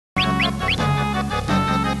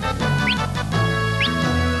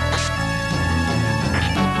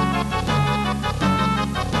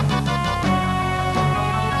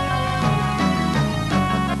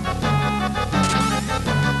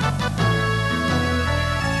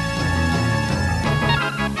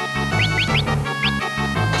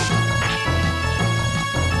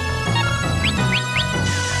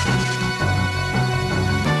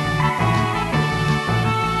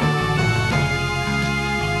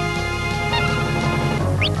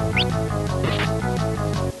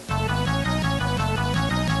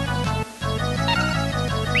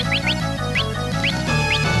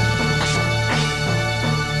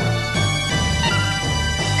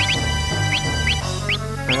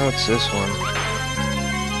know it's this one.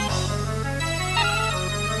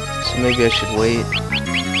 So maybe I should wait.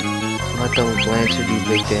 Let the Lancer do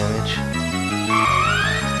big damage.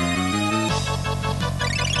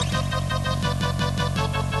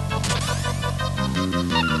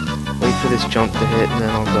 Wait for this jump to hit and then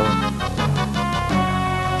I'll go.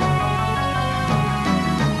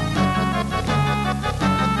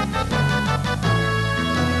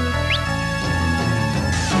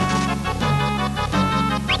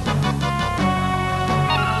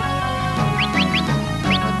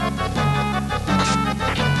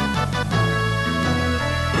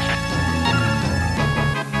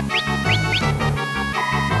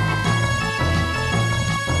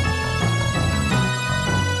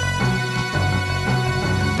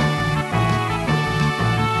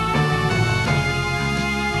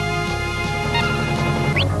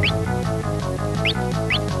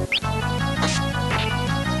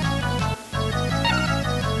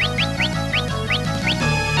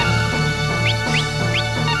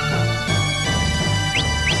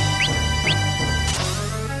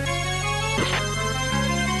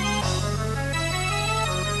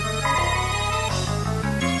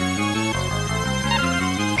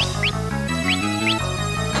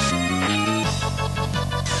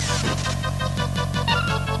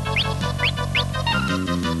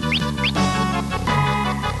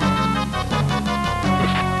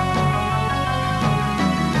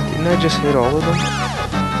 Didn't I just hit all of them?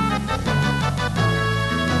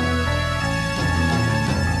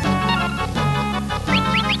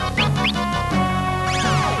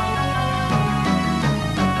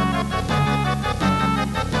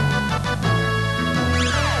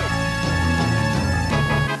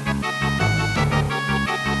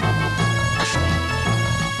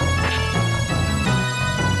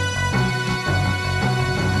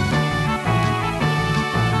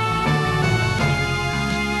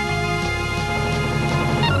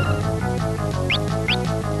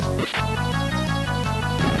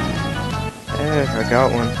 I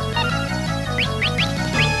got one.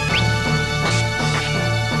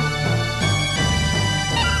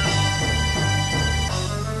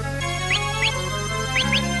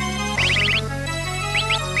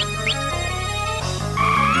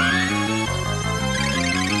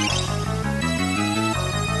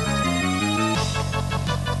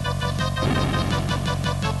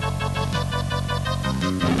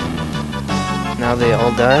 Now they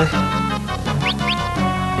all die.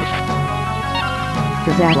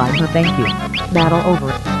 Gazalizer, thank you. Battle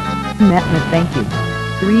over. Metmet, thank you.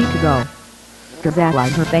 3 to go.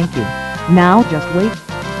 Gazalizer, thank you. Now just wait.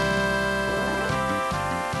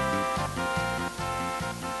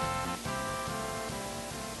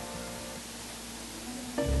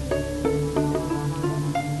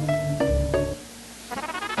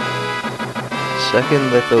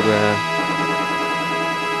 Second lithograph.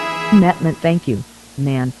 Metmet, thank you.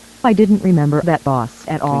 Man, I didn't remember that boss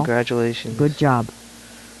at all. Congratulations. Good job.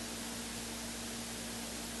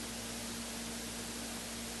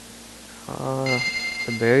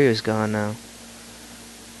 The barrier's gone now.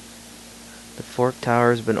 The fork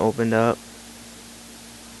tower's been opened up.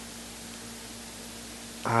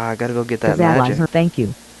 I gotta go get that Gazalizer, magic. thank you.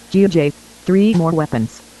 GJ, 3 more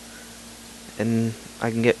weapons. And I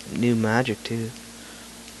can get new magic too.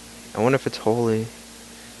 I wonder if it's holy.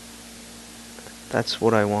 That's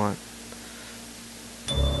what I want.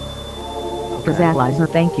 Okay. Gazalizer,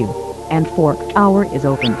 thank you. And fork tower is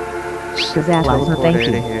open. Gazalizer, Teleport thank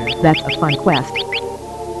outta you. here. That's a fun quest.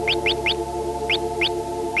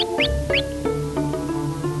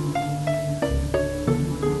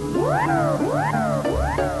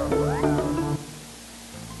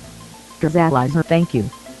 Gazalizer, thank you.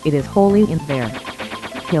 It is holy in there.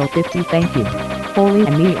 Kill 50, thank you. Holy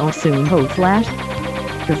and Neo soon ho slash.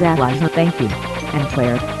 Gazalizer, thank you. And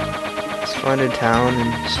Claire. Let's find a town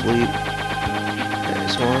and sleep.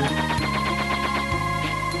 There's one.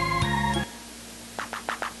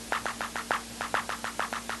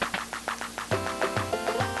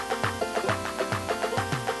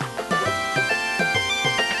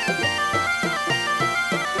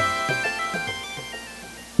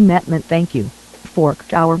 Metment, thank you. Fork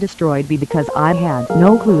tower destroyed me because I had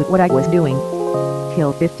no clue what I was doing.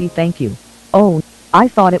 Kill 50, thank you. Oh, I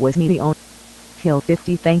thought it was Neo. Kill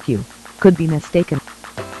 50, thank you. Could be mistaken.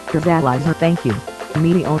 Gazalizer, thank you.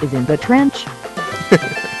 Neo is in the trench.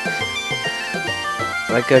 I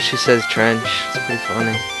like how she says trench. It's pretty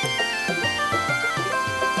funny.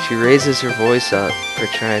 She raises her voice up for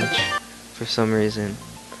trench for some reason.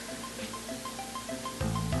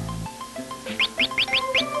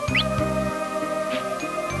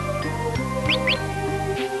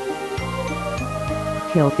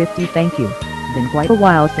 Kill 50 thank you. Been quite a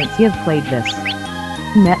while since you've played this.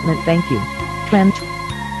 Netlet thank you. Trench.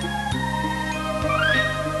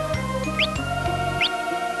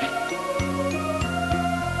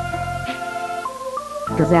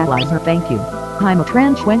 Gazalizer thank you. I'm a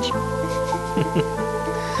trench wench.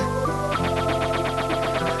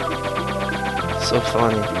 So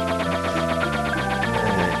funny.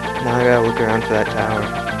 Alright, now I gotta look around for that tower.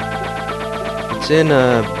 It's in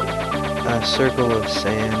a circle of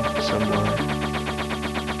sand somewhere.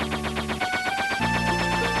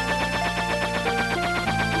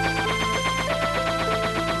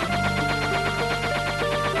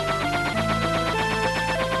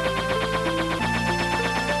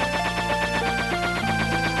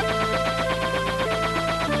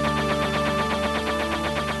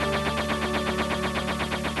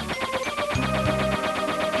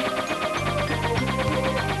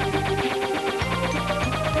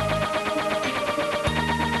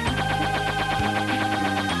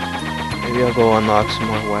 Maybe I'll go unlock some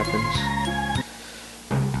more weapons.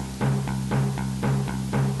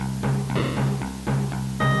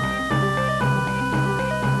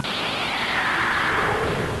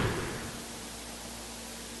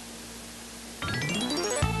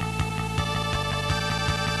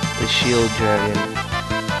 The shield dragon.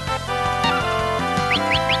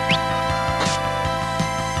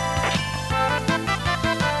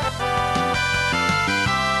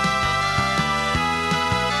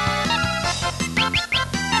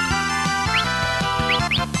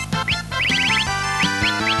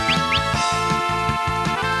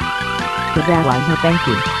 Gazalizer thank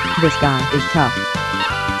you. This guy is tough.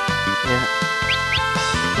 Yeah.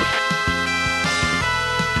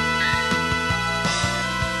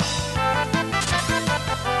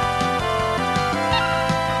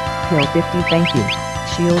 Kill 50 thank you.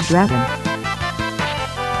 Shield dragon.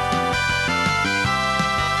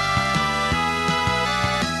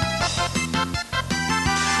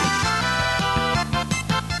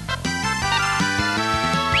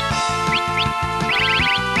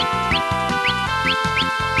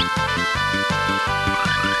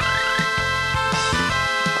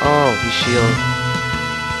 Oh, the shield.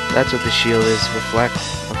 That's what the shield is. Reflect.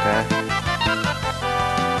 Okay.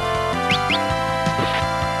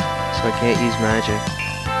 So I can't use magic.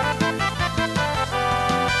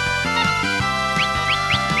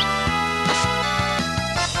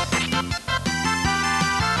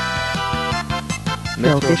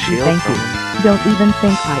 Kill Mithril 50 shield thank from you. him. Don't even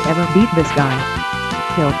think I ever beat this guy.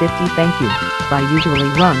 Kill 50 thank you. I usually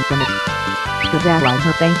run from it.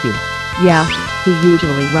 Gazalizer thank you. Yeah, he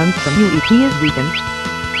usually runs from you if he is weakened.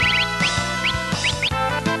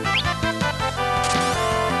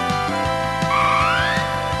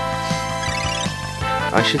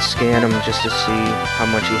 I should scan him just to see how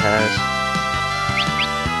much he has.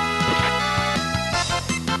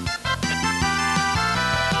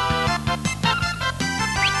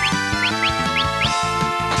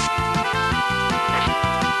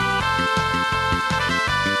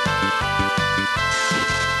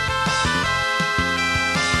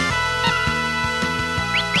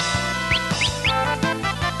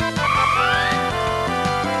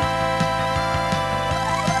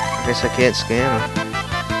 I guess I can't scan him.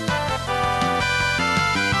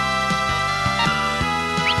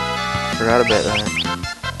 Forgot about that.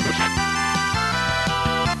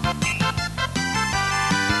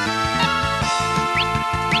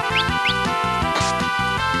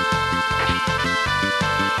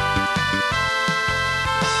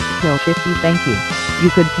 Kill 50 thank you. You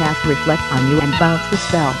could cast reflect on you and bounce the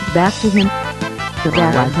spell back to him.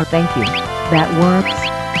 Gazalizer thank you. That works.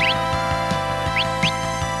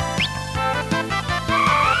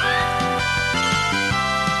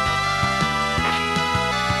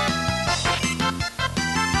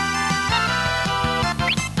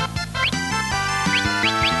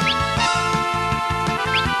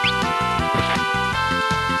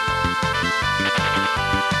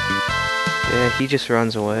 Yeah, he just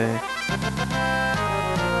runs away.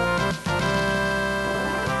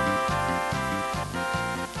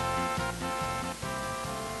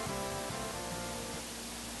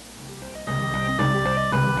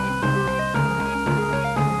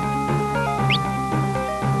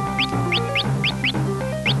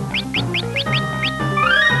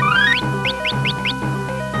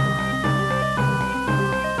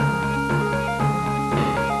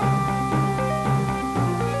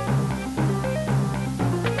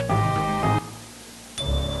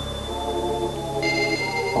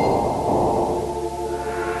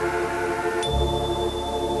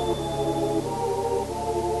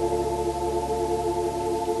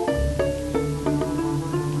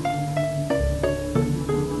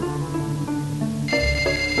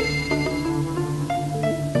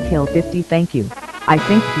 Kill 50 thank you. I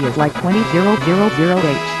think he is like 20,000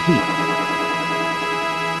 HP.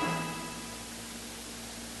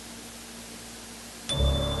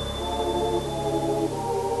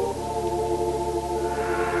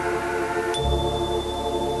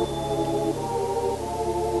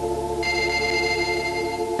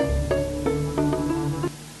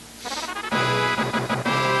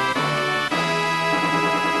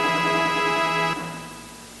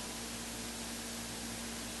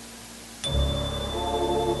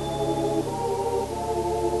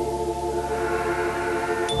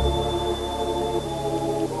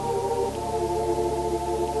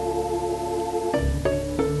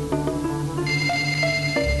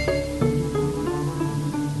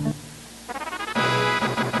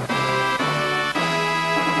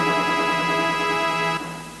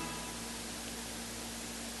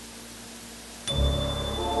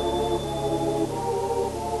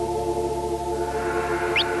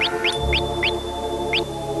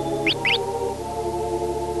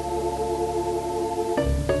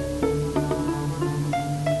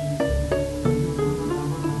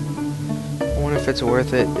 I wonder if it's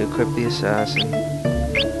worth it to equip the assassin.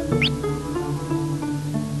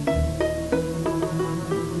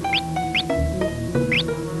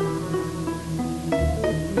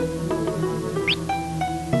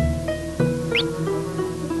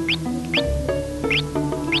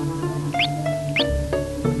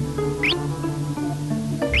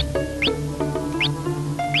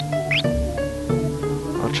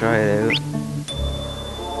 I'll try it out.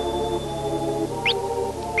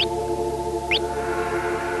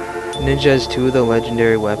 Ninja has 2 of the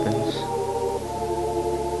legendary weapons.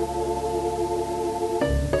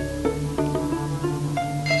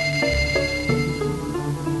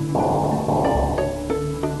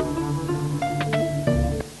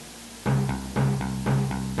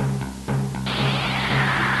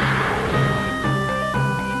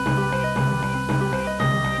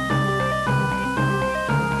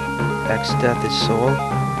 X Death is soul.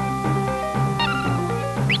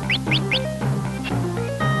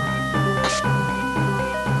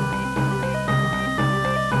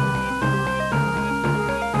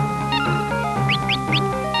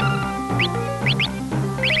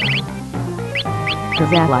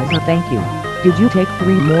 Kazalizer thank you. Did you take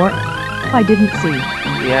 3 more? I didn't see.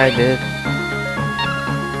 Yeah, I did.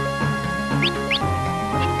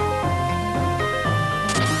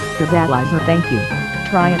 Kazalizer thank you.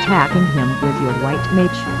 Try attacking him with your white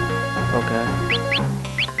mage. Okay.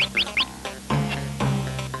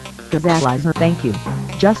 Kazalizer thank you.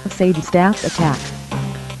 Just say the staff attack.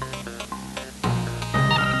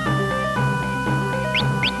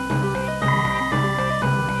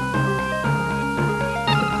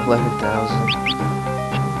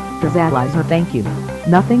 $11,000. Kazalizer thank you.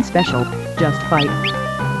 Nothing special, just fight.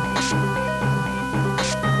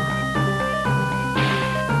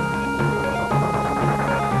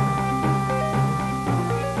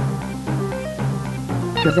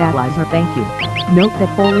 Kazalizer thank you. Note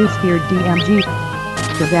that Foley speared DMG.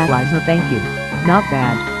 Kazalizer thank you. Not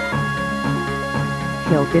bad.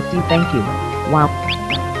 Kill 50 thank you. Wow.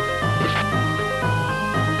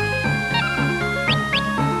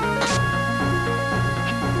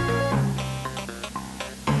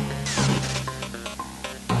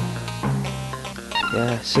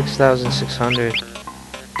 Yeah, 6,600.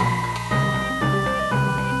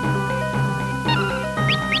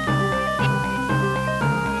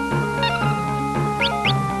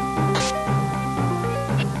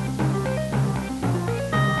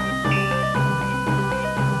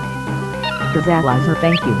 Kazalizer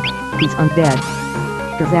thank you. He's undead.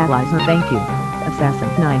 Kazalizer thank you. Assassin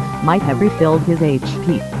knife might have refilled his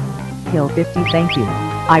HP. Kill 50 thank you.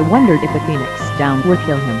 I wondered if the Phoenix down would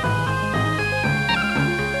kill him.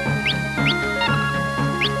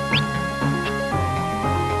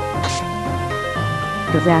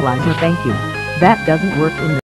 Kazalizer thank you. That doesn't work in the